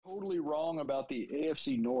wrong about the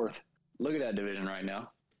AFC North. Look at that division right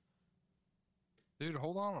now. Dude,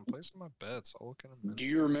 hold on. I'm placing my bets. I'll look in a minute. Do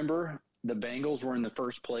you remember the Bengals were in the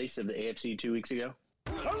first place of the AFC 2 weeks ago?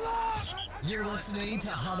 You're listening to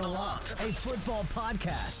Huddle Up, a football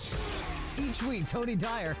podcast. Each week, Tony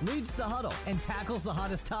Dyer leads the huddle and tackles the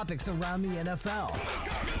hottest topics around the NFL.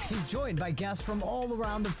 He's joined by guests from all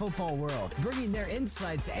around the football world, bringing their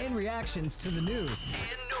insights and reactions to the news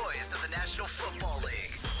and noise of the National Football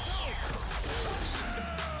League.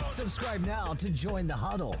 Subscribe now to join the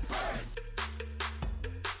huddle.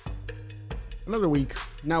 Another week,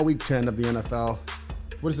 now week 10 of the NFL.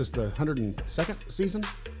 What is this, the 102nd season?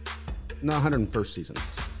 No, 101st season,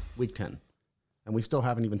 week 10. And we still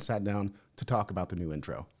haven't even sat down to talk about the new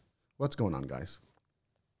intro. What's going on, guys?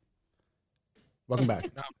 Welcome back.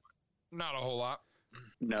 Not a whole lot.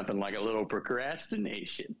 Nothing like a little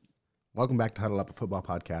procrastination. Welcome back to Huddle Up, a football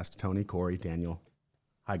podcast. Tony, Corey, Daniel.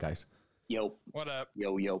 Hi, guys. Yo. What up?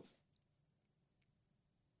 Yo.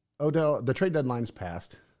 Odell, the trade deadline's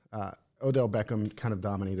passed. Odell Beckham kind of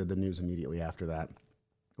dominated the news immediately after that,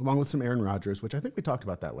 along with some Aaron Rodgers, which I think we talked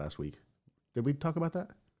about that last week. Did we talk about that?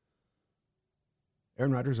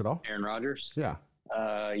 Aaron Rodgers at all? Aaron Rodgers? Yeah.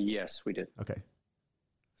 Yes, we did. Okay.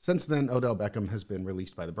 Since then, Odell Beckham has been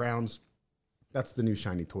released by the Browns. That's the new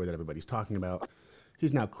shiny toy that everybody's talking about.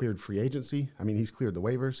 He's now cleared free agency. I mean, he's cleared the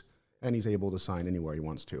waivers, and he's able to sign anywhere he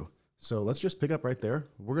wants to. So let's just pick up right there.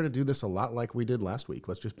 We're going to do this a lot like we did last week.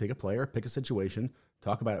 Let's just pick a player, pick a situation,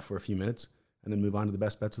 talk about it for a few minutes, and then move on to the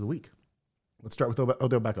best bets of the week. Let's start with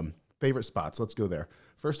Odell Beckham. Favorite spots. Let's go there.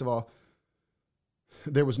 First of all,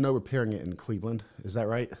 there was no repairing it in Cleveland. Is that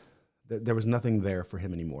right? There was nothing there for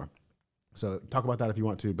him anymore. So talk about that if you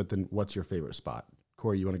want to, but then what's your favorite spot?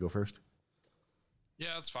 Corey, you want to go first?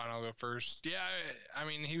 Yeah, that's fine. I'll go first. Yeah, I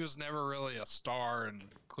mean, he was never really a star in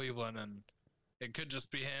Cleveland, and it could just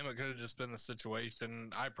be him. It could have just been the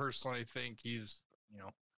situation. I personally think he's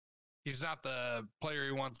not the player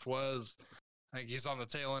he once was. I think he's on the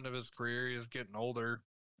tail end of his career. He's getting older.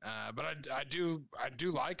 But I do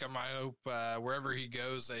like him. I hope wherever he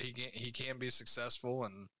goes that he can be successful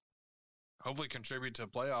and hopefully contribute to a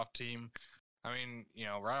playoff team. I mean,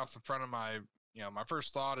 right off the front of my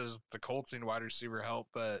first thought is the Colts need wide receiver help,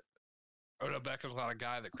 but Odell Beckham's not a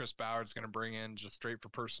guy that Chris Ballard's going to bring in just straight for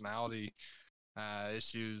personality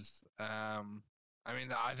issues. I mean,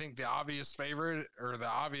 I think the obvious favorite or the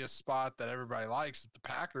obvious spot that everybody likes is the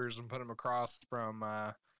Packers and put him across from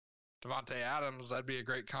Devontae Adams. That'd be a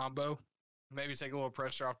great combo. Maybe take a little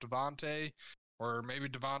pressure off Devontae, or maybe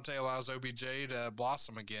Devontae allows OBJ to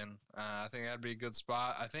blossom again. I think that'd be a good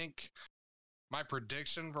spot. I think my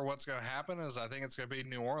prediction for what's going to happen is I think it's going to be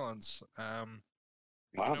New Orleans.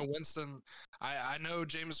 Wow. Winston, I know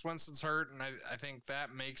Jameis Winston's hurt, and I think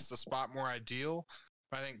that makes the spot more ideal.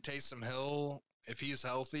 But I think Taysom Hill, if he's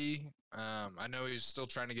healthy, I know he's still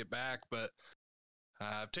trying to get back, but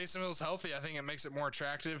if Taysom Hill's healthy, I think it makes it more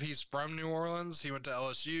attractive. He's from New Orleans. He went to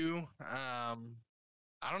LSU. I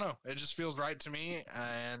don't know. It just feels right to me.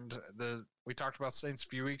 And we talked about Saints a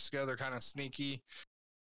few weeks ago. They're kind of sneaky.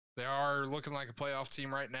 They are looking like a playoff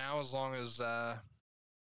team right now, as long as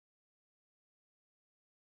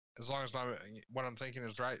what I'm thinking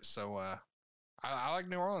is right. So I like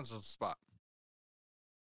New Orleans as a spot.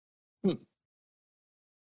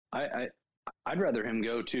 I'd rather him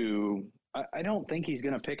go to. I don't think he's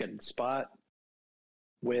going to pick a spot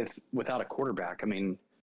without a quarterback. I mean,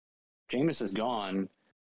 Jameis is gone,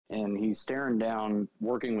 and he's staring down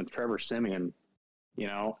working with Trevor Siemian.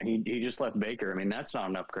 He just left Baker. I mean, that's not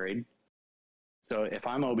an upgrade. So if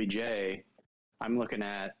I'm OBJ, I'm looking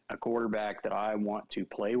at a quarterback that I want to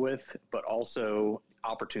play with, but also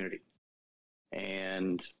opportunity.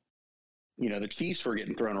 And, the Chiefs were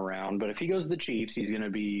getting thrown around, but if he goes to the Chiefs, he's going to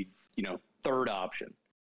be, third option.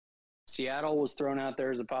 Seattle was thrown out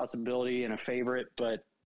there as a possibility and a favorite, but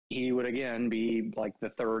he would, again, be like the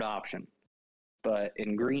third option. But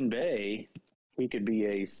in Green Bay, he could be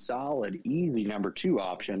a solid, easy number 2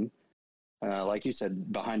 option, like you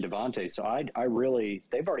said, behind Devontae. So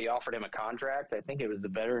they've already offered him a contract. I think it was the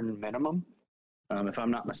veteran minimum, if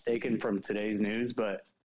I'm not mistaken, from today's news. But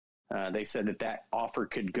they said that offer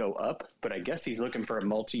could go up. But I guess he's looking for a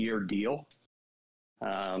multi-year deal,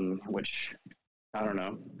 which I don't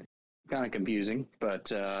know, kind of confusing.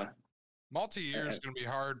 But multi-year is going to be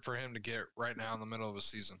hard for him to get right now in the middle of a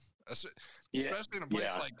season, especially in a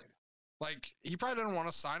place like he probably didn't want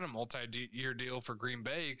to sign a multi-year deal for Green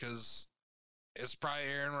Bay because it's probably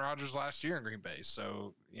Aaron Rodgers' last year in Green Bay.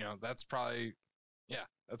 So, that's probably,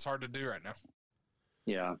 that's hard to do right now.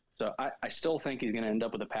 Yeah. So I still think he's going to end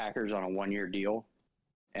up with the Packers on a 1-year deal.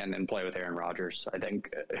 and then play with Aaron Rodgers. I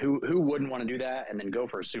think who wouldn't want to do that and then go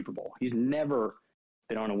for a Super Bowl? He's never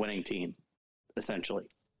been on a winning team, essentially.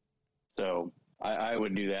 So I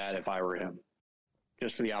would do that if I were him,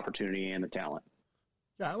 just for the opportunity and the talent.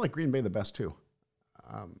 Yeah, I like Green Bay the best too.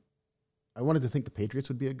 I wanted to think the Patriots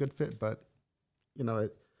would be a good fit, but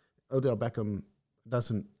Odell Beckham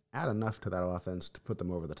doesn't add enough to that offense to put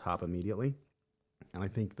them over the top immediately. And I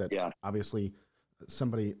think that obviously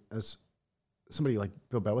somebody like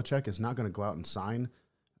Bill Belichick is not going to go out and sign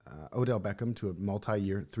Odell Beckham to a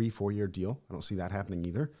multi-year, 3-4 year deal. I don't see that happening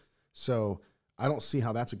either. So I don't see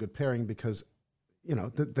how that's a good pairing because,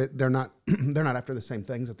 they're not they're not after the same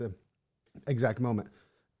things at the exact moment.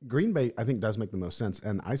 Green Bay, I think, does make the most sense.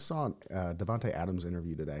 And I saw Davante Adams'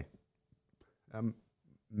 interview today.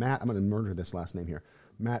 Matt, I'm going to murder this last name here.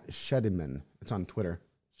 Matt Schneidman. It's on Twitter.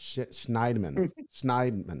 Schneidman.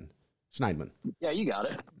 Yeah, you got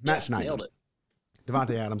it. Matt Schneidman. Nailed it.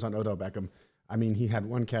 Davante Adams on Odell Beckham. I mean, he had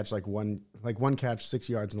one catch, one catch, 6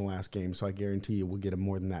 yards in the last game. So I guarantee you we'll get him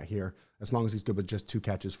more than that here. As long as he's good with just 2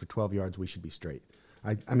 catches for 12 yards, we should be straight.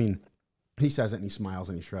 I mean, he says it and he smiles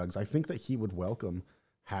and he shrugs. I think that he would welcome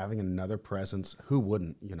having another presence. Who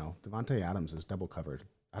wouldn't? Davante Adams is double covered.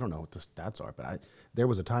 I don't know what the stats are, but there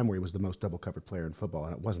was a time where he was the most double covered player in football,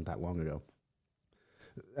 and it wasn't that long ago.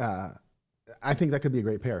 I think that could be a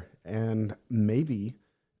great pair, and maybe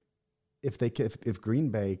if Green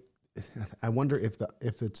Bay, I wonder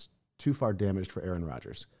if it's too far damaged for Aaron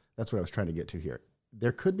Rodgers. That's what I was trying to get to here.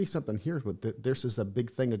 There could be something here, but this is a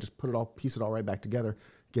big thing to just piece it all right back together.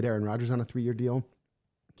 Get Aaron Rodgers on a 3-year deal,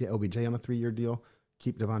 get OBJ on a 3-year deal,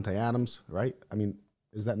 keep Davante Adams, right? I mean,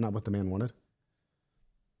 is that not what the man wanted?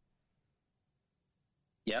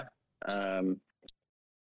 Yeah.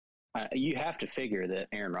 You have to figure that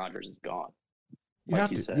Aaron Rodgers is gone. You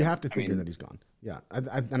have to figure that he's gone. Yeah.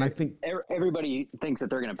 I think everybody thinks that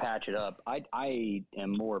they're going to patch it up. I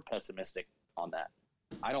am more pessimistic on that.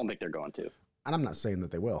 I don't think they're going to. And I'm not saying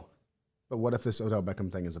that they will. But what if this Odell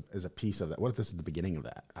Beckham thing is a piece of that? What if this is the beginning of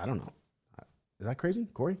that? I don't know. Is that crazy?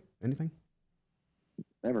 Corey, anything?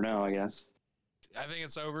 Never know, I guess. I think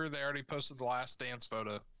it's over. They already posted the last dance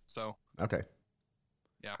photo. So okay.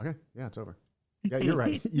 Yeah. Okay. Yeah, it's over. Yeah, you're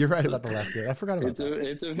right. You're right about the last day. I forgot about that.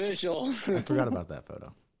 It's official. I forgot about that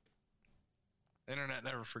photo. Internet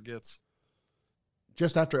never forgets.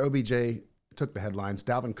 Just after OBJ took the headlines,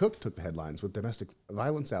 Dalvin Cook took the headlines with domestic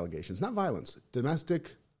violence allegations. Not violence,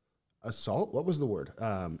 domestic assault. What was the word?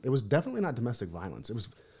 It was definitely not domestic violence. It was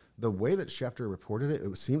the way that Schefter reported it.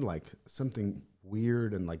 It seemed like something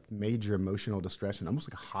weird and like major emotional distress and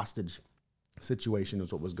almost like a hostage situation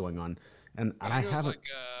is what was going on. And I haven't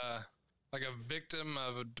like a victim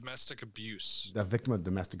of domestic abuse. A victim of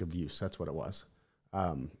domestic abuse. That's what it was.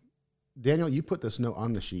 Daniel, you put this note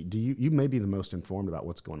on the sheet. You may be the most informed about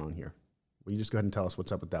what's going on here. Will you just go ahead and tell us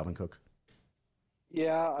what's up with Dalvin Cook?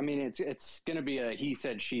 Yeah, I mean, it's going to be a he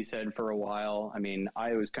said, she said for a while. I mean,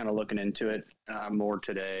 I was kind of looking into it more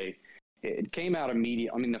today. It came out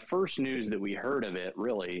immediately. I mean, the first news that we heard of it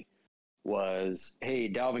really was, hey,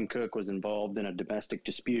 Dalvin Cook was involved in a domestic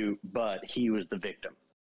dispute, but he was the victim.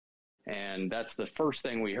 And that's the first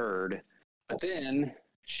thing we heard. But then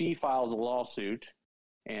she files a lawsuit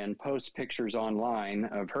and posts pictures online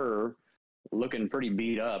of her looking pretty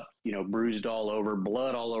beat up, bruised all over,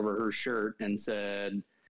 blood all over her shirt, and said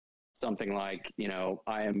something like,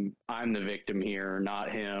 I'm the victim here,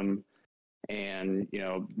 not him. And,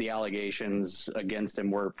 the allegations against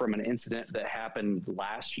him were from an incident that happened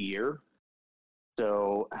last year.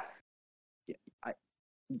 So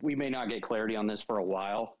we may not get clarity on this for a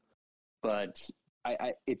while, but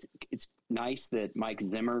it's nice that Mike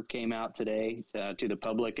Zimmer came out today to the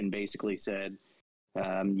public and basically said,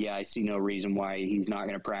 I see no reason why he's not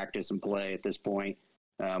going to practice and play at this point.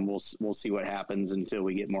 We'll see what happens until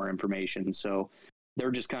we get more information. So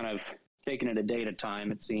they're just kind of taking it a day at a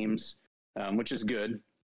time, it seems, which is good.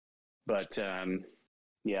 But,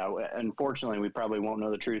 unfortunately, we probably won't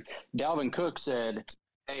know the truth. Dalvin Cook said,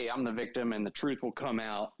 hey, I'm the victim and the truth will come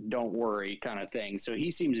out. Don't worry, kind of thing. So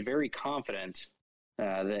he seems very confident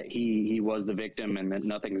that he was the victim and that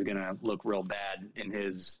nothing's going to look real bad in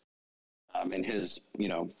his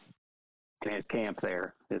camp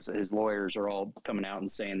there. His lawyers are all coming out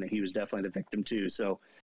and saying that he was definitely the victim too. So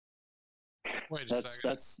wait a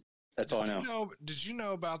second. That's all I know. Did you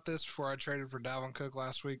know about this before I traded for Dalvin Cook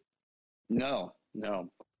last week? No.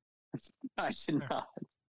 I did not.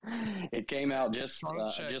 It came out just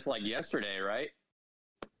like yesterday, right?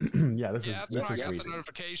 This is when I got recent. the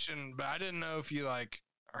notification, but I didn't know if you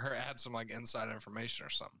had some inside information or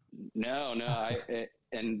something. No.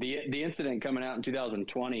 and the incident coming out in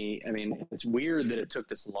 2020, I mean, it's weird that it took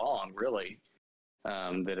this long, really,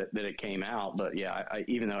 that it came out. But yeah, I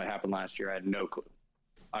even though it happened last year, I had no clue.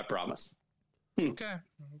 I promise. Okay.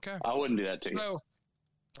 I wouldn't do that to you. So,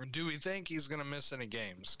 do we think he's going to miss any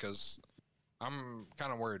games? Because I'm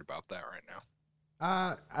kind of worried about that right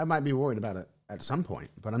now. I might be worried about it at some point,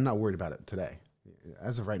 but I'm not worried about it today.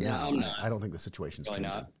 As of right now, I don't think the situation's changing.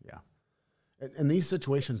 Not. Yeah. In these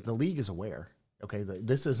situations, the league is aware. Okay,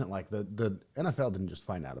 this isn't like the NFL didn't just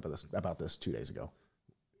find out about this 2 days ago.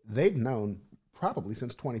 They've known probably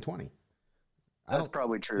since 2020. That's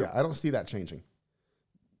probably true. Yeah, I don't see that changing.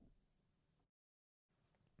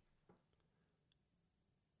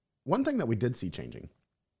 One thing that we did see changing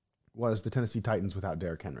was the Tennessee Titans without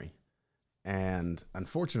Derrick Henry. And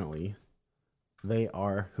unfortunately, they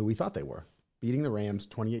are who we thought they were, beating the Rams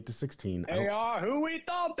 28-16. They are who we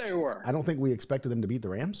thought they were. I don't think we expected them to beat the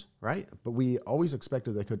Rams, right? But we always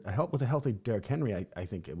expected they could help with a healthy Derrick Henry. I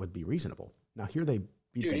think it would be reasonable. Now here they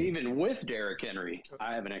beat them. Even with Derrick Henry,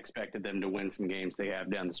 I haven't expected them to win some games they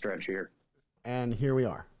have down the stretch here. And here we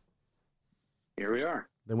are. Here we are.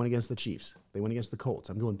 They went against the Chiefs. They went against the Colts.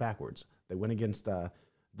 I'm going backwards. They went against the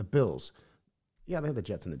Bills. Yeah, they had the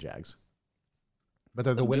Jets and the Jags. But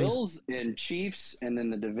they're the Bills and Chiefs, and then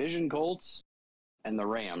the division Colts and the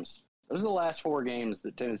Rams. Those are the last 4 games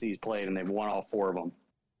that Tennessee's played, and they've won all 4 of them.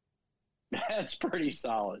 That's pretty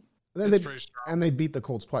solid. And they beat the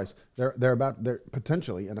Colts twice. They're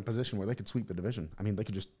potentially in a position where they could sweep the division. I mean, they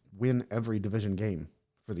could just win every division game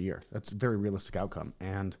for the year. That's a very realistic outcome.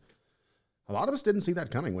 And a lot of us didn't see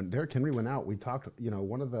that coming. When Derrick Henry went out, we talked,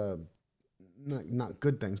 one of the not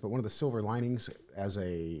good things, but one of the silver linings as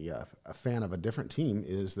a fan of a different team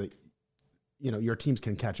is that, your teams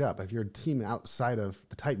can catch up. If you're a team outside of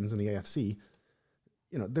the Titans in the AFC,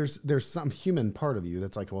 there's some human part of you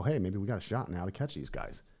that's like, well, hey, maybe we got a shot now to catch these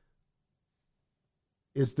guys.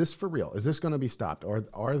 Is this for real? Is this going to be stopped? Or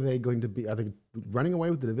are they running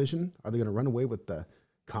away with the division? Are they going to run away with the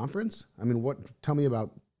conference? I mean, tell me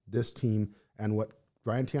about this team and what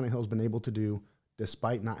Ryan Tannehill's been able to do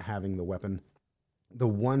despite not having the weapon, the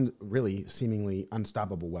one really seemingly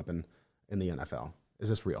unstoppable weapon in the NFL. Is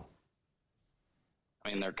this real? I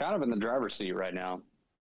mean, they're kind of in the driver's seat right now.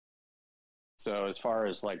 So as far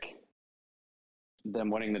as like them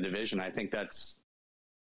winning the division, I think that's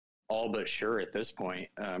all but sure at this point,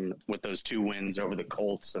 with those 2 wins over the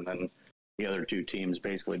Colts and then the other 2 teams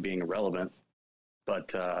basically being irrelevant.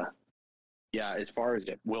 But yeah, as far as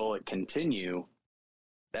will it continue,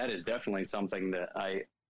 that is definitely something that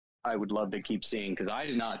I would love to keep seeing, because I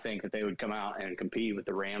did not think that they would come out and compete with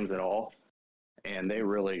the Rams at all. And they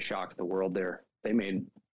really shocked the world there. They made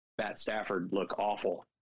Matt Stafford look awful.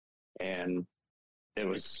 And it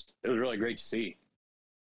was really great to see.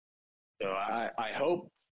 So I hope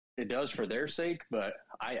it does for their sake, but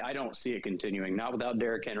I don't see it continuing. Not without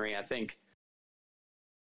Derrick Henry. I think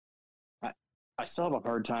I still have a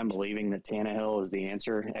hard time believing that Tannehill is the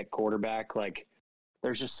answer at quarterback. Like,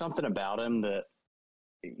 there's just something about him that,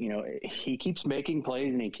 he keeps making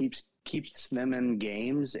plays and he keeps them in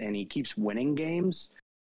games and he keeps winning games.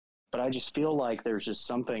 But I just feel like there's just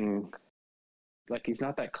something, like he's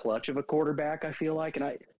not that clutch of a quarterback, I feel like.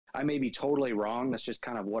 And I may be totally wrong. That's just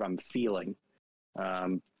kind of what I'm feeling.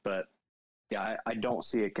 But yeah, I don't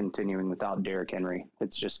see it continuing without Derrick Henry.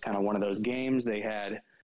 It's just kind of one of those games. They had a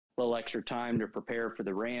little extra time to prepare for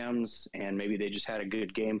the Rams, and maybe they just had a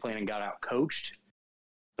good game plan and got out coached.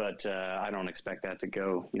 But I don't expect that to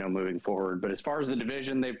go, moving forward. But as far as the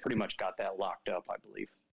division, they've pretty much got that locked up, I believe.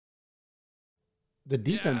 The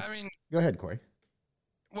defense. Yeah, go ahead, Corey.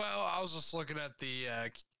 Well, I was just looking at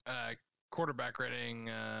the quarterback rating,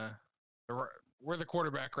 where the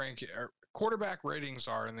quarterback ratings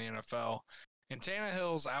are in the NFL. And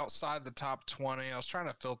Tannehill's outside the top 20. I was trying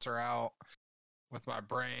to filter out with my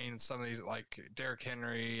brain some of these, like Derrick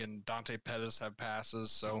Henry and Dante Pettis have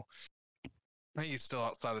passes, so I think he's still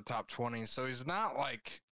outside the top 20. So he's not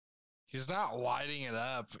lighting it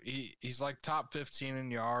up. He's like top 15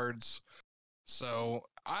 in yards. So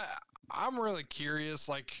I'm really curious.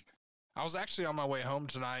 Like, I was actually on my way home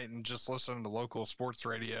tonight and just listening to local sports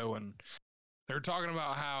radio, and they're talking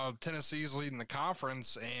about how Tennessee's leading the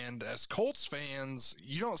conference. And as Colts fans,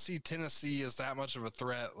 you don't see Tennessee as that much of a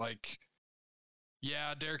threat. Like,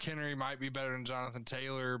 yeah, Derrick Henry might be better than Jonathan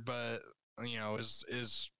Taylor, but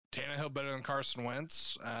is Tannehill better than Carson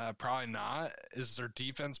Wentz? Probably not. Is their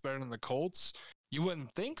defense better than the Colts? You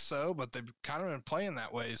wouldn't think so, but they've kind of been playing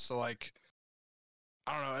that way. So, like,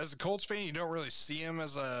 I don't know. As a Colts fan, you don't really see him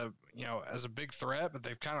as a big threat, but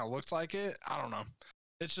they've kind of looked like it. I don't know.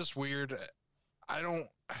 It's just weird.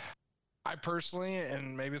 I personally,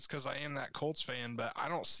 and maybe it's because I am that Colts fan, but I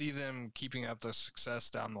don't see them keeping up the success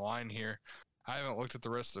down the line here. I haven't looked at the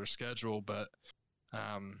rest of their schedule, but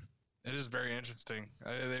it is very interesting.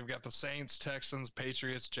 They've got the Saints, Texans,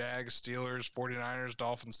 Patriots, Jags, Steelers, 49ers,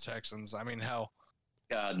 Dolphins, Texans. I mean, hell.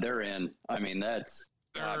 God, they're in. I mean, that's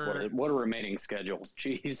what a remaining schedule.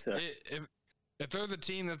 Jesus. If they're the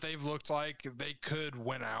team that they've looked like, they could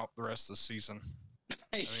win out the rest of the season.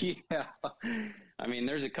 Yeah. I mean,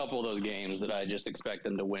 there's a couple of those games that I just expect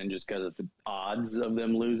them to win just because of the odds of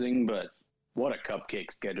them losing, but what a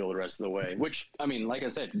cupcake schedule the rest of the way. Which, I mean, like I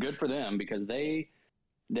said, good for them because they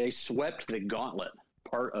swept the gauntlet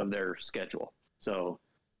part of their schedule. So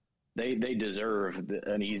they deserve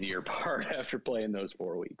an easier part after playing those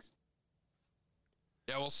 4 weeks.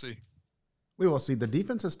 Yeah, we'll see. We will see. The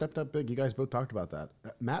defense has stepped up big. You guys both talked about that.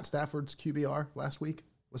 Matt Stafford's QBR last week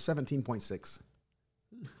was 17.6.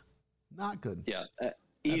 Not good. Yeah,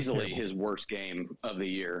 easily his worst game of the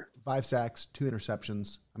year. 5 sacks, 2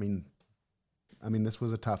 interceptions. I mean, this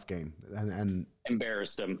was a tough game, and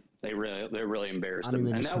embarrassed them. They really embarrassed them,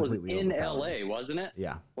 and that was in LA, wasn't it?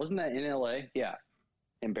 Yeah, wasn't that in LA? Yeah,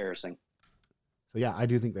 embarrassing. So yeah, I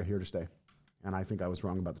do think they're here to stay, and I think I was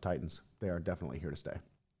wrong about the Titans. They are definitely here to stay.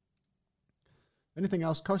 Anything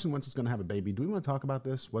else? Carson Wentz is going to have a baby. Do we want to talk about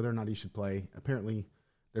this? Whether or not he should play? Apparently,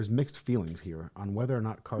 there's mixed feelings here on whether or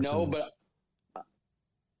not Carson. No, but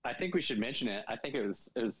I think we should mention it. I think it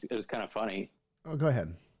was kind of funny. Oh, go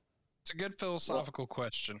ahead. It's a good philosophical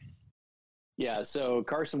question. Yeah, so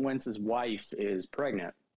Carson Wentz's wife is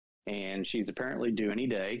pregnant, and she's apparently due any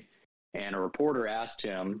day. And a reporter asked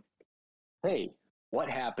him, "Hey, what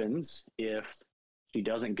happens if she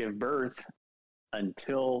doesn't give birth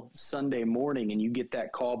until Sunday morning and you get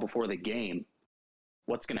that call before the game?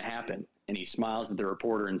 What's going to happen?" And he smiles at the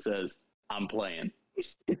reporter and says, "I'm playing."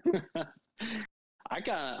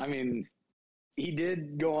 He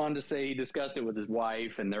did go on to say he discussed it with his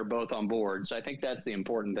wife and they're both on board. So I think that's the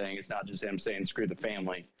important thing. It's not just him saying, screw the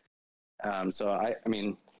family. So I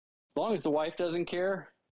mean, as long as the wife doesn't care,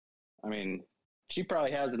 I mean, she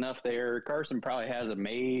probably has enough there. Carson probably has a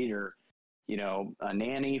maid or, a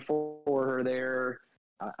nanny for her there.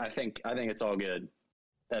 I think it's all good.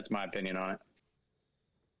 That's my opinion on it.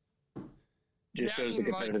 Just shows the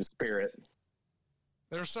competitive spirit.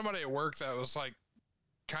 There's somebody at work that was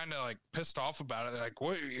kind of pissed off about it. They're like,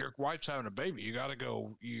 "What? Your wife's having a baby. You gotta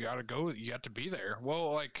go. You have to be there."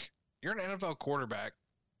 Well, you're an NFL quarterback.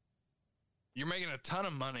 You're making a ton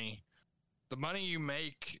of money. The money you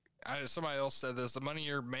make, somebody else said this, the money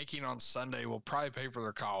you're making on Sunday will probably pay for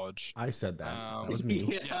their college. I said that. That was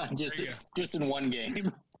me. Yeah, just in one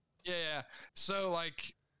game. Yeah. So I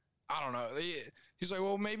don't know. He's like,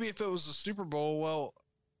 well, maybe if it was the Super Bowl, well,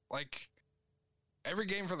 every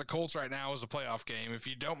game for the Colts right now is a playoff game. If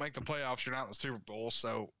you don't make the playoffs, you're not in the Super Bowl.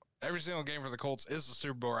 So every single game for the Colts is the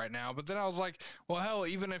Super Bowl right now. But then I was like, well, hell,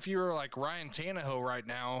 even if you were like Ryan Tannehill right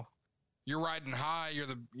now, you're riding high. You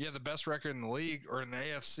have the best record in the league or in the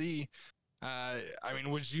AFC.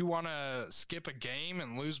 Would you want to skip a game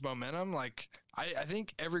and lose momentum? I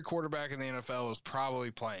think every quarterback in the NFL is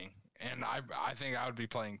probably playing. And I think I would be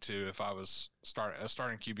playing too if I was a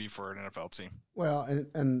starting QB for an NFL team. Well,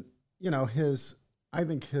 and I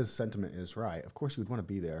think his sentiment is right. Of course, you would want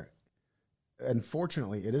to be there.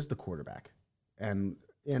 Unfortunately, it is the quarterback. And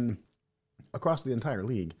across the entire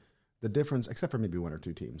league, the difference, except for maybe one or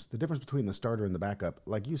two teams, the difference between the starter and the backup,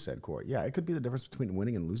 like you said, Corey, yeah, it could be the difference between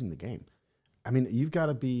winning and losing the game. I mean, you've got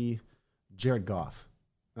to be Jared Goff.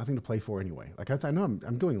 Nothing to play for anyway. I know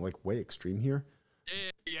I'm going way extreme here.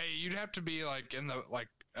 Yeah, you'd have to be in the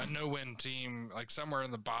a no-win team, somewhere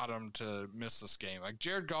in the bottom to miss this game.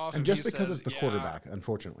 Jared Goff, and just because it's the quarterback,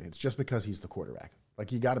 unfortunately, it's just because he's the quarterback.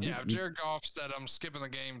 You got to be. Yeah, if Jared Goff said, "I'm skipping the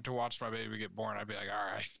game to watch my baby get born," I'd be like,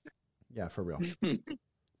 "All right." Yeah, for real.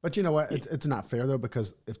 But you know what? It's not fair though,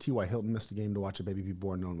 because if T.Y. Hilton missed a game to watch a baby be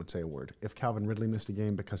born, no one would say a word. If Calvin Ridley missed a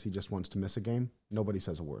game because he just wants to miss a game, nobody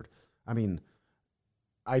says a word. I mean,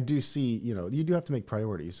 I do see. You do have to make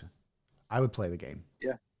priorities. I would play the game.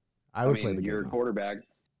 Yeah, I would play the game. You're a quarterback.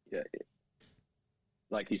 Yeah,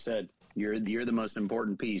 like you said, you're the most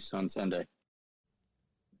important piece on Sunday.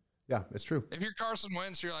 Yeah, it's true. If you're Carson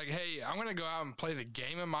Wentz, you're like, hey, I'm going to go out and play the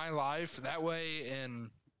game of my life. That way, in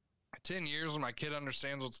 10 years, when my kid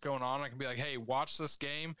understands what's going on, I can be like, hey, watch this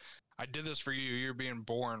game. I did this for you. You're being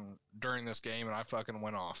born during this game, and I fucking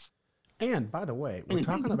went off. And by the way, we're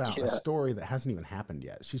talking about a story that hasn't even happened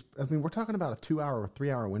yet. We're talking about a 2-hour or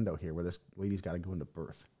 3-hour window here where this lady's got to go into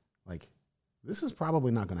birth. This is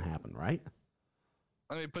probably not going to happen, right?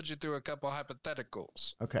 Let me put you through a couple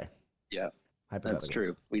hypotheticals. Okay. Yeah. That's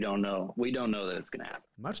true. We don't know. We don't know that it's going to happen.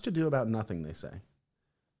 Much to do about nothing, they say.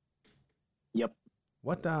 Yep.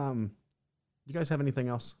 What, you guys have anything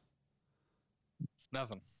else?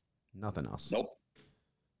 Nothing. Nothing else. Nope.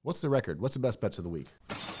 What's the record? What's the best bets of the week?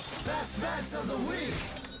 Best bets of the week.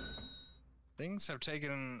 Things have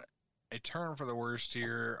taken a turn for the worst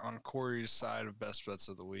here on Corey's side of best bets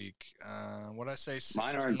of the week. What I say? 16,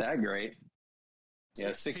 mine aren't that great.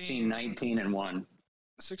 Yeah, 16, 19, and 1.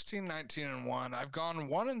 16, 19, and 1. I've gone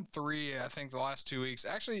 1 and 3, I think, the last 2 weeks.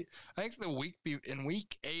 Actually, I think in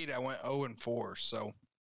week 8, I went 0 and 4. So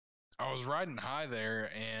I was riding high there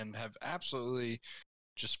and have absolutely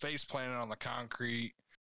just face planted on the concrete,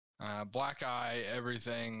 black eye,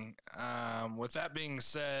 everything. With that being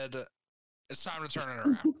said, it's time to turn it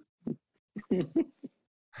around.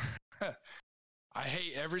 I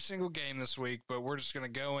hate every single game this week, but we're just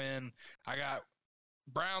going to go in. I got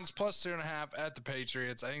Browns plus 2.5 at the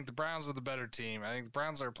Patriots. I think the Browns are the better team. I think the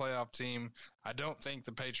Browns are a playoff team. I don't think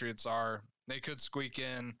the Patriots are. They could squeak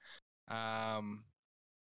in. But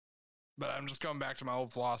I'm just going back to my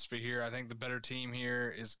old philosophy here. I think the better team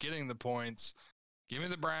here is getting the points. Give me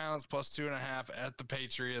the Browns plus 2.5 at the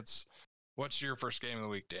Patriots. What's your first game of the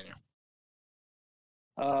week, Daniel?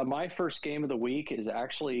 My first game of the week is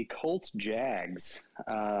actually Colts Jags.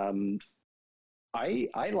 I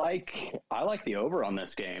like the over on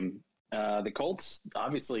this game. The Colts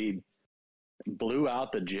obviously blew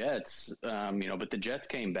out the Jets, but the Jets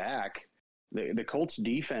came back. The Colts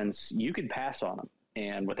defense, you could pass on them,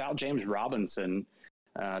 and without James Robinson,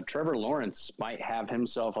 Trevor Lawrence might have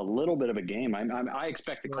himself a little bit of a game. I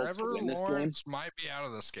expect the Colts to win this game. Lawrence might be out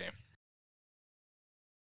of this game.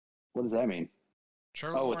 What does that mean?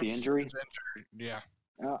 Trevor Lawrence with the injury? Yeah.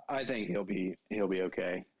 I think he'll be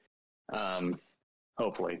okay.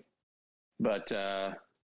 Hopefully. But I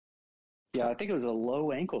think it was a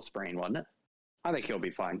low ankle sprain, wasn't it? I think he'll be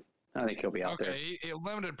fine. I think he'll be out there. Okay,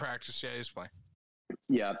 limited practice. Yeah, he's playing.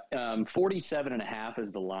 Yeah, 47.5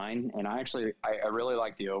 is the line, and I really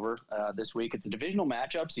like the over this week. It's a divisional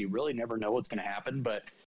matchup, so you really never know what's going to happen. But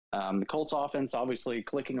the Colts offense obviously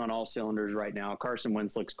clicking on all cylinders right now. Carson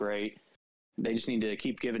Wentz looks great. They just need to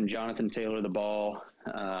keep giving Jonathan Taylor the ball,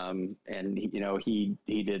 and he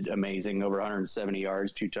did amazing, over 170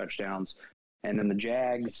 yards, 2 touchdowns. And then the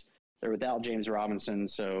Jags, they're without James Robinson,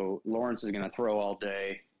 so Lawrence is going to throw all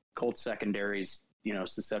day. Colts secondary's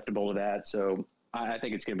susceptible to that, so I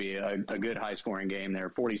think it's going to be a good high-scoring game there.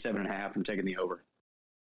 47.5. I'm taking the over.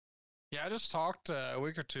 Yeah, I just talked a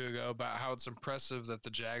week or two ago about how it's impressive that the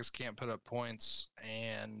Jags can't put up points,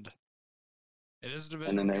 and it is a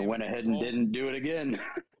division. And then they went ahead and didn't do it again.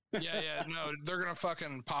 Yeah, no, they're gonna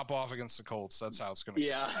fucking pop off against the Colts. That's how it's gonna.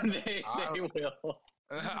 Yeah, they will.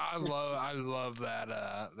 I love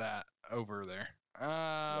that over there.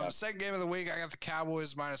 Second game of the week, I got the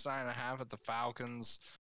Cowboys minus 9.5 at the Falcons.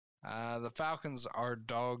 The Falcons are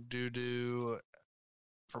dog doo-doo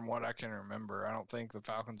from what I can remember. I don't think the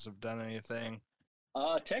Falcons have done anything.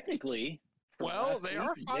 Technically. Well, they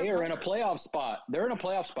are. They are in a playoff spot. They're in a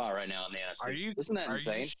playoff spot right now in the NFC. Isn't that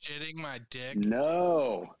insane? Are you shitting my dick?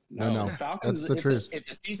 No. The Falcons, that's the truth. If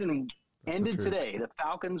the season ended today, the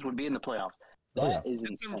Falcons would be in the playoffs. That is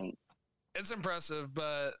insane. It's impressive,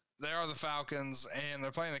 but they are the Falcons, and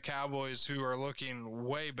they're playing the Cowboys, who are looking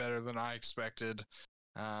way better than I expected.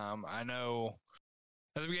 I know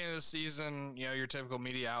at the beginning of the season, your typical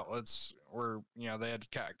media outlets were, they had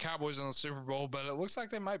Cowboys in the Super Bowl, but it looks like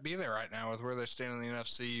they might be there right now with where they stand in the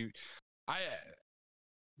NFC.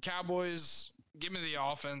 Cowboys, give me the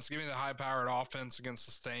offense, give me the high-powered offense against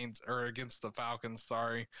the Saints, or against the Falcons.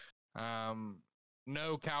 Sorry,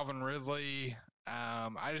 no Calvin Ridley.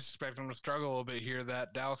 I just expect them to struggle a little bit here.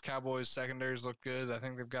 That Dallas Cowboys secondaries look good. I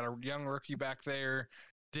think they've got a young rookie back there,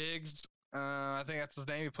 Diggs. I think that's his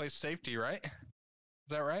name. He plays safety, right? Is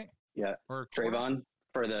that right? Yeah. Or Trayvon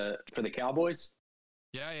for the Cowboys.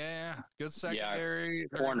 Yeah. Good secondary.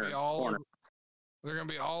 Yeah. Corner. They're gonna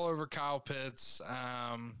be all over Kyle Pitts.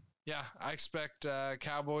 I expect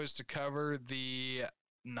Cowboys to cover the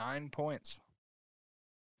 9 points.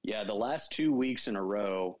 Yeah, the last 2 weeks in a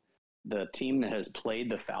row, the team that has played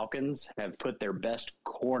the Falcons have put their best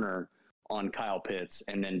corner on Kyle Pitts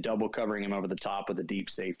and then double covering him over the top of the deep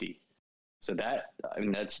safety. So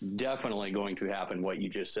that's definitely going to happen, what you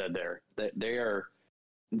just said there. They are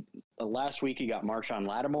last week he got Marshawn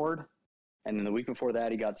Lattimore, and then the week before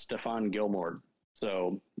that he got Stephon Gilmore.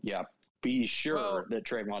 So, yeah, be sure that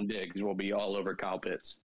Trayvon Diggs will be all over Kyle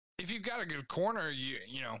Pitts. If you've got a good corner, you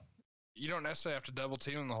don't necessarily have to double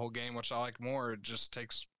team him the whole game, which I like more. It just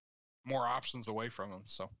takes more options away from him,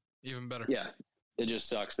 so even better. Yeah, it just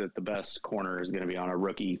sucks that the best corner is going to be on a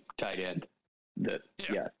rookie tight end. that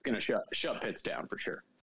going to shut Pitts down for sure.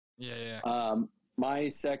 Yeah. My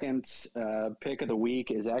second pick of the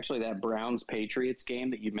week is actually that Browns-Patriots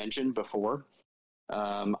game that you mentioned before.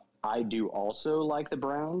 I do also like the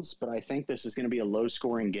Browns, but I think this is going to be a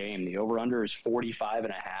low-scoring game. The over-under is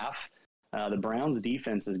 45.5. The Browns'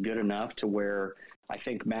 defense is good enough to where I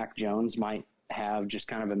think Mac Jones might have just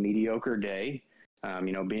kind of a mediocre day.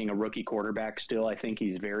 Being a rookie quarterback still, I think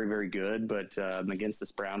he's very, very good, but against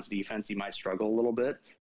this Browns defense, he might struggle a little bit.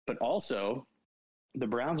 But also, the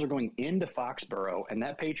Browns are going into Foxborough, and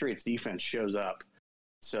that Patriots defense shows up.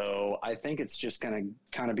 So I think it's just going to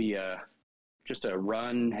kind of be just a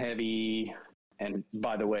run heavy. And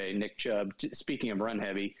by the way, Nick Chubb, speaking of run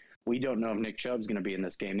heavy, we don't know if Nick Chubb's going to be in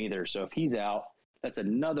this game either. So if he's out, that's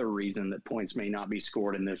another reason that points may not be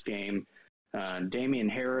scored in this game. Damian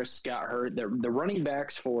Harris got hurt. The running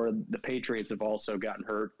backs for the Patriots have also gotten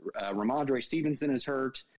hurt. Ramondre Stevenson is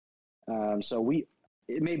hurt.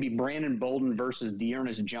 It may be Brandon Bolden versus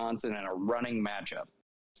Dearness Johnson in a running matchup.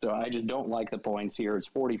 So I just don't like the points here. It's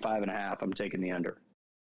 45.5. I'm taking the under.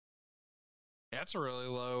 Yeah, that's a really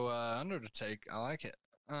low under to take. I like it.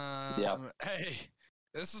 Hey,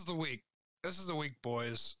 this is the week. This is the week,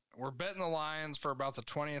 boys. We're betting the Lions for about the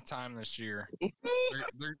 20th time this year.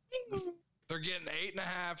 They're getting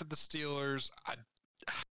 8.5 at the Steelers.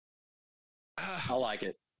 I like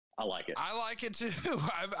it. I like it too.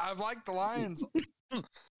 I've liked the Lions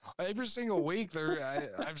every single week.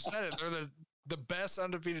 I've said it. They're the best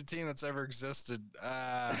undefeated team that's ever existed.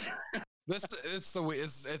 It's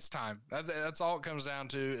time. That's all it comes down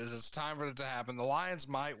to. Is it's time for it to happen. The Lions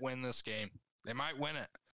might win this game. They might win it.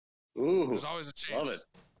 Ooh, there's always a chance. Love it.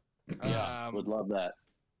 Yeah, would love that.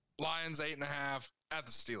 Lions 8.5 at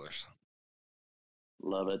the Steelers.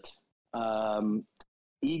 Love it.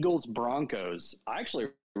 Eagles Broncos. I actually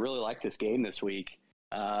really like this game this week.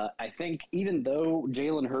 I think even though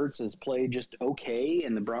Jalen Hurts has played just okay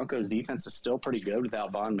and the Broncos defense is still pretty good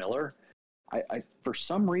without Von Miller, I for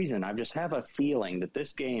some reason I just have a feeling that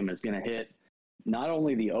this game is going to hit not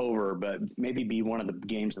only the over, but maybe be one of the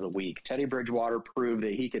games of the week. Teddy Bridgewater proved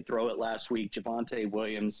that he could throw it last week. Javonte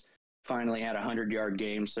Williams finally had a 100-yard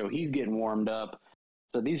game, so he's getting warmed up.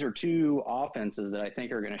 So these are two offenses that I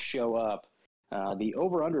think are going to show up. The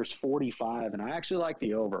over-under is 45, and I actually like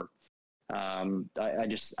the over.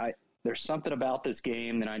 There's something about this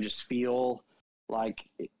game that I just feel like,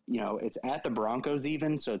 it's at the Broncos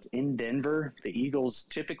even, so it's in Denver. The Eagles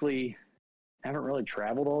typically haven't really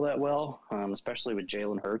traveled all that well, especially with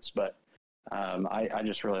Jalen Hurts, but I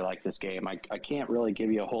just really like this game. I can't really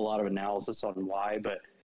give you a whole lot of analysis on why, but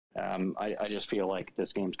I just feel like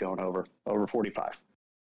this game's going over 45.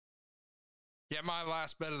 Yeah, my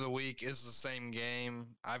last bet of the week is the same game.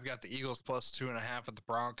 I've got the Eagles plus 2.5 at the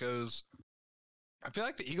Broncos. I feel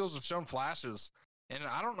like the Eagles have shown flashes, and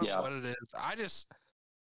I don't know what it is.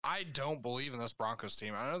 I don't believe in this Broncos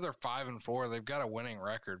team. I know they're 5-4. They've got a winning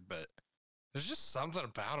record, but there's just something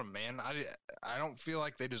about them, man. I don't feel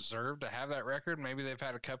like they deserve to have that record. Maybe they've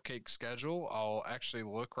had a cupcake schedule. I'll actually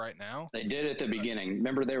look right now. They did at the beginning.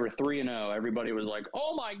 Remember, they were 3-0. Everybody was like,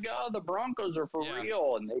 "Oh my God, the Broncos are for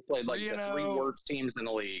real!" And they played like the three worst teams in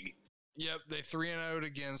the league. Yep, they 3-0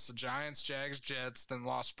 against the Giants, Jags, Jets, then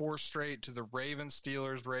lost 4 straight to the Ravens,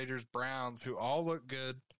 Steelers, Raiders, Browns, who all look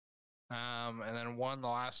good. And then won the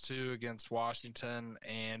last 2 against Washington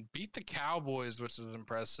and beat the Cowboys, which was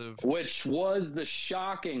impressive. Which was the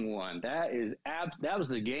shocking one. That was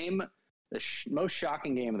the game, most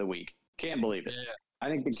shocking game of the week. Can't believe it. Yeah. I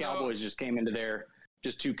think the Cowboys just came into there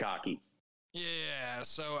just too cocky. Yeah,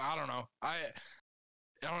 so I don't know.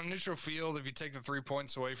 On a neutral field, if you take the 3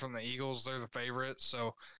 points away from the Eagles, they're the favorite.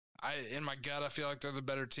 So in my gut, I feel like they're the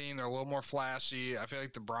better team. They're a little more flashy. I feel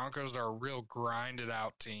like the Broncos are a real grinded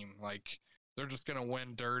out team. Like, they're just going to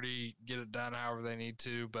win dirty, get it done however they need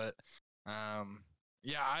to. But, I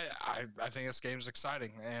think this game's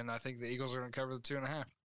exciting, and I think the Eagles are going to cover the 2.5.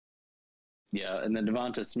 Yeah, and the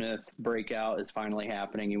Devonta Smith breakout is finally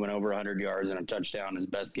happening. He went over 100 yards and a touchdown, his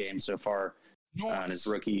best game so far in his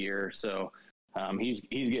rookie year. So he's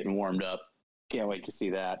getting warmed up. Can't wait to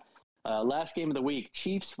see that. Last game of the week,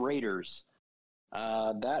 Chiefs-Raiders.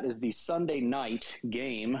 That is the Sunday night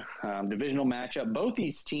game, divisional matchup. Both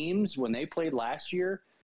these teams, when they played last year,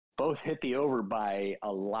 both hit the over by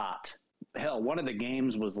a lot. Hell, one of the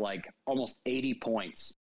games was like almost 80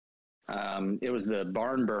 points. It was the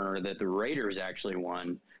barn burner that the Raiders actually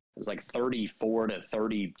won. It was like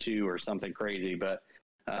 34-32 or something crazy. But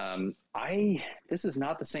this is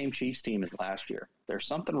not the same Chiefs team as last year. There's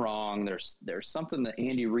something wrong. There's something that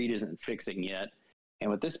Andy Reid isn't fixing yet. And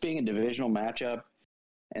with this being a divisional matchup,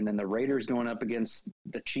 and then the Raiders going up against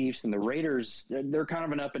the Chiefs, and the Raiders, they're kind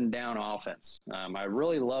of an up and down offense. I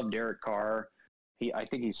really love Derek Carr. I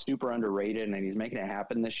think he's super underrated, and he's making it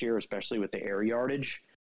happen this year, especially with the air yardage.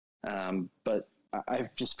 But I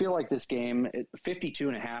just feel like this game,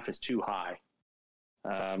 52.5 is too high.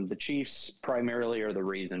 The Chiefs primarily are the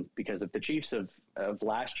reason, because if the Chiefs of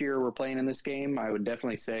last year were playing in this game, I would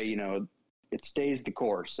definitely say, it stays the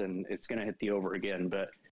course and it's going to hit the over again. But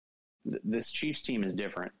this Chiefs team is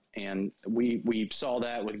different. And we saw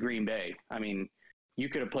that with Green Bay. I mean, you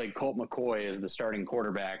could have played Colt McCoy as the starting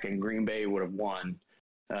quarterback and Green Bay would have won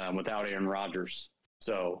without Aaron Rodgers.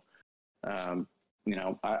 So,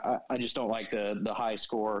 I just don't like the high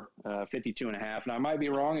score, 52.5. And I might be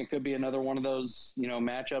wrong. It could be another one of those,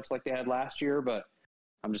 matchups like they had last year, but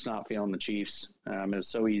I'm just not feeling the Chiefs. It was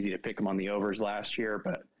so easy to pick them on the overs last year,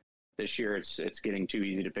 but this year it's getting too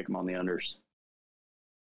easy to pick them on the unders.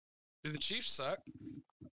 Do the Chiefs suck?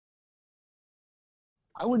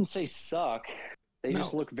 I wouldn't say suck. They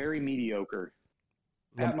just look very mediocre.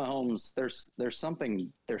 Pat Mahomes, there's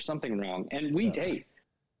something wrong. And hey,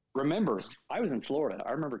 remember, I was in Florida.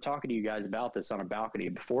 I remember talking to you guys about this on a balcony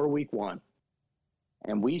before week 1.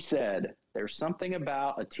 And we said there's something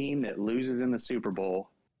about a team that loses in the Super Bowl.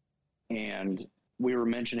 And we were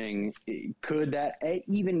mentioning, could that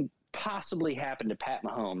even possibly happen to Pat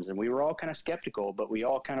Mahomes? And we were all kind of skeptical, but we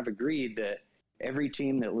all kind of agreed that every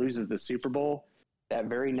team that loses the Super Bowl that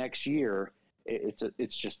very next year,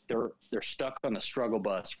 it's just they're stuck on the struggle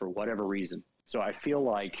bus for whatever reason. So I feel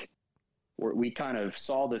like we kind of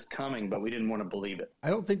saw this coming, but we didn't want to believe it. I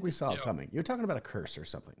don't think we saw it coming. You're talking about a curse or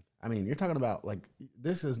something. I mean, you're talking about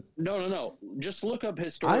this is no. Just look up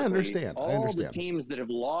historically. I understand. The teams that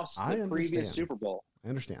have lost the previous Super Bowl. I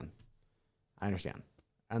understand.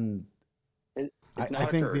 And I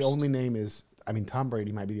think the only name is, Tom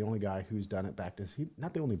Brady might be the only guy who's done it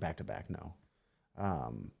not the only back-to-back, no.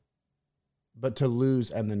 But to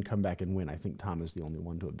lose and then come back and win, I think Tom is the only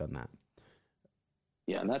one to have done that.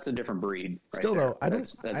 Yeah, and that's a different breed. Still, though,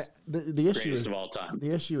 the issue is of all time.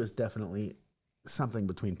 The issue is definitely something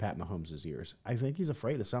between Pat Mahomes' ears. I think he's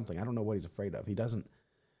afraid of something. I don't know what he's afraid of.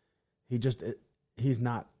 He's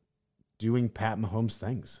not doing Pat Mahomes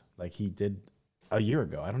things like he did a year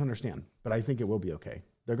ago. I don't understand, but I think it will be okay.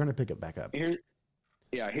 They're going to pick it back up.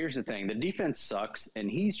 Here's the thing. The defense sucks,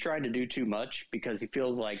 and he's trying to do too much because he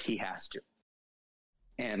feels like he has to.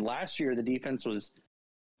 And last year, the defense was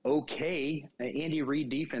okay. Andy Reid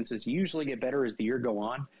defenses usually get better as the year go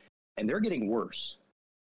on, and they're getting worse.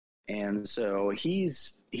 And so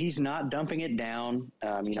he's not dumping it down.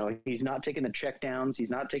 He's not taking the checkdowns.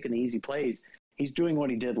 He's not taking the easy plays. He's doing what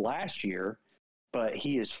he did last year, but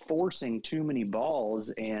he is forcing too many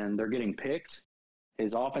balls, and they're getting picked.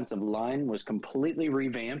 His offensive line was completely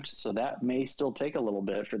revamped, so that may still take a little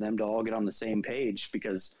bit for them to all get on the same page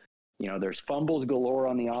because, there's fumbles galore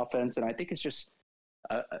on the offense, and I think it's just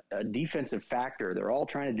a defensive factor. They're all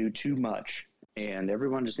trying to do too much, and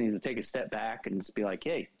everyone just needs to take a step back and just be like,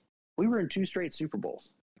 hey, we were in 2 straight Super Bowls,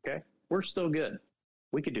 okay? We're still good.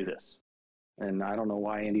 We could do this. And I don't know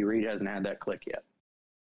why Andy Reid hasn't had that click yet.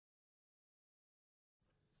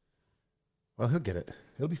 Well, he'll get it.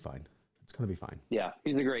 He'll be fine. It's going to be fine. Yeah,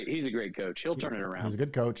 he's a great coach. He'll turn it around. He's a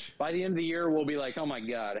good coach. By the end of the year, we'll be like, oh my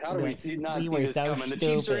God, how do we not see this coming? The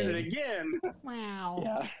Chiefs are in it again. Wow.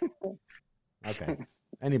 Yeah. Okay.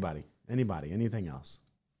 Anybody, anything else?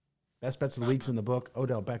 Best bets of the week's in the book.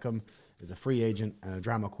 Odell Beckham is a free agent and a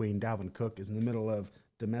drama queen. Dalvin Cook is in the middle of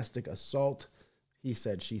domestic assault. He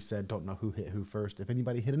said, she said, don't know who hit who first. If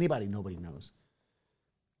anybody hit anybody, nobody knows.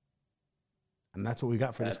 And that's what we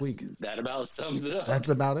got for this week. That about sums it up. That's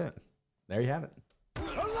about it. There you have it.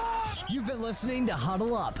 You've been listening to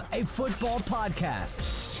Huddle Up, a football podcast.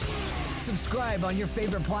 Subscribe on your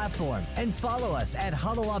favorite platform and follow us at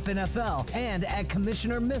Huddle Up NFL and at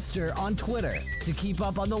Commissioner Mister on Twitter to keep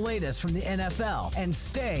up on the latest from the NFL and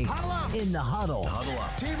stay in the huddle. Huddle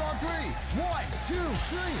Up. Team on 3. 1, 2,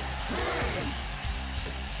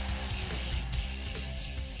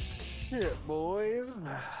 3. Shit, boys.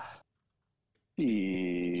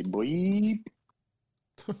 Hey, boy.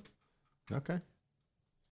 Okay.